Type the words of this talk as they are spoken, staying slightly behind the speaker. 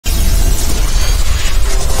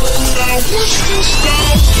Hi,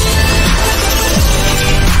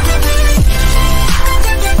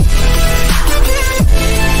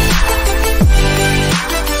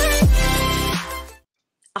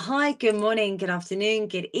 good morning, good afternoon,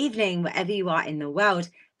 good evening, wherever you are in the world.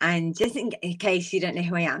 And just in case you don't know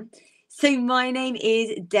who I am, so my name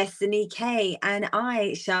is Destiny K, and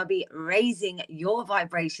I shall be raising your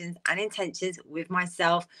vibrations and intentions with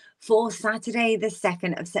myself for Saturday, the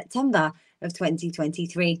 2nd of September of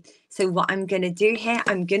 2023. So what I'm going to do here,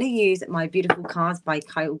 I'm going to use my beautiful cards by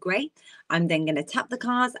Kyle Gray. I'm then going to tap the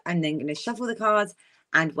cards. I'm then going to shuffle the cards.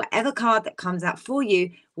 And whatever card that comes out for you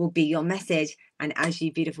will be your message. And as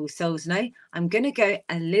you beautiful souls know, I'm going to go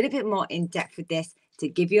a little bit more in depth with this to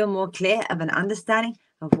give you a more clear of an understanding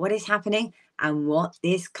of what is happening and what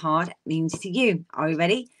this card means to you. Are you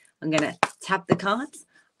ready? I'm going to tap the cards.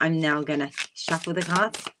 I'm now going to shuffle the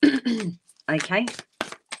cards. Okay.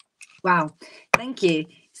 Wow. Thank you.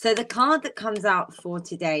 So the card that comes out for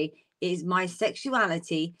today is my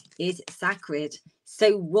sexuality is sacred.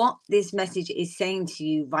 So what this message is saying to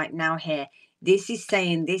you right now here, this is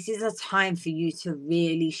saying this is a time for you to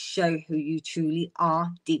really show who you truly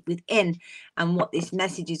are deep within. And what this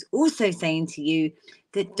message is also saying to you,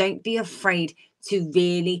 that don't be afraid to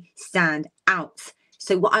really stand out.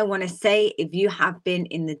 So what I want to say, if you have been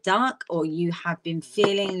in the dark or you have been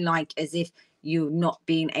feeling like as if you're not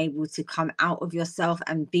being able to come out of yourself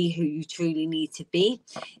and be who you truly need to be,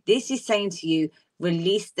 this is saying to you,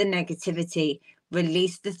 release the negativity,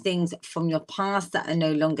 release the things from your past that are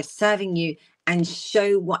no longer serving you, and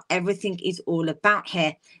show what everything is all about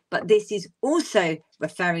here. But this is also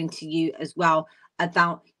referring to you as well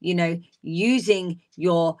about, using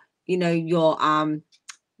your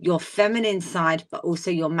feminine side, but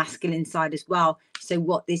also your masculine side as well. So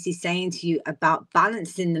what this is saying to you about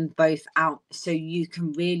balancing them both out so you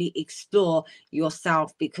can really explore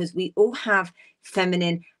yourself, because we all have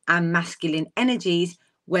feminine and masculine energies,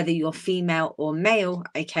 whether you're female or male.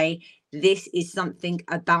 Okay, this is something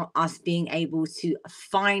about us being able to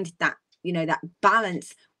find that, that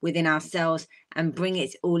balance within ourselves and bring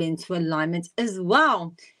it all into alignment as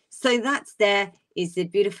well. So there is the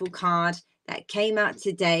beautiful card that came out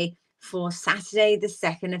today for Saturday, the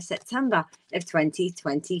 2nd of September of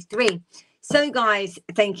 2023. So guys,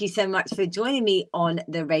 thank you so much for joining me on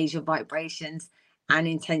the Raise Your Vibrations and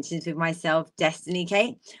Intentions with myself, Destiny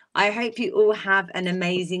K. I hope you all have an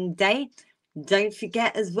amazing day. Don't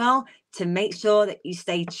forget as well to make sure that you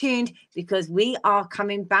stay tuned, because we are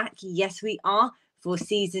coming back. Yes, we are, for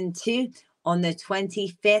season 2 on the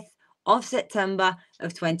 25th of September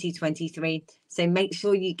of 2023. So make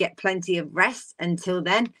sure you get plenty of rest until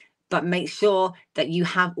then, but make sure that you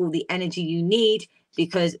have all the energy you need,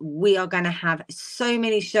 because we are going to have so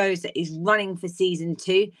many shows that is running for season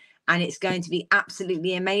 2, and it's going to be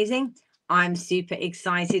absolutely amazing. I'm super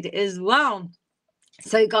excited as well.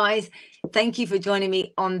 So guys, thank you for joining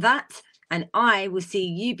me on that, and I will see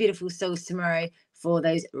you beautiful souls tomorrow for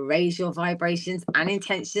those Raise Your Vibrations and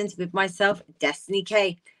Intentions with myself, Destiny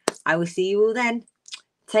K. I will see you all then.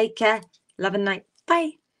 Take care. Love and night.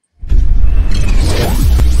 Bye.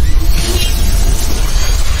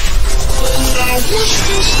 What's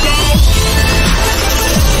this?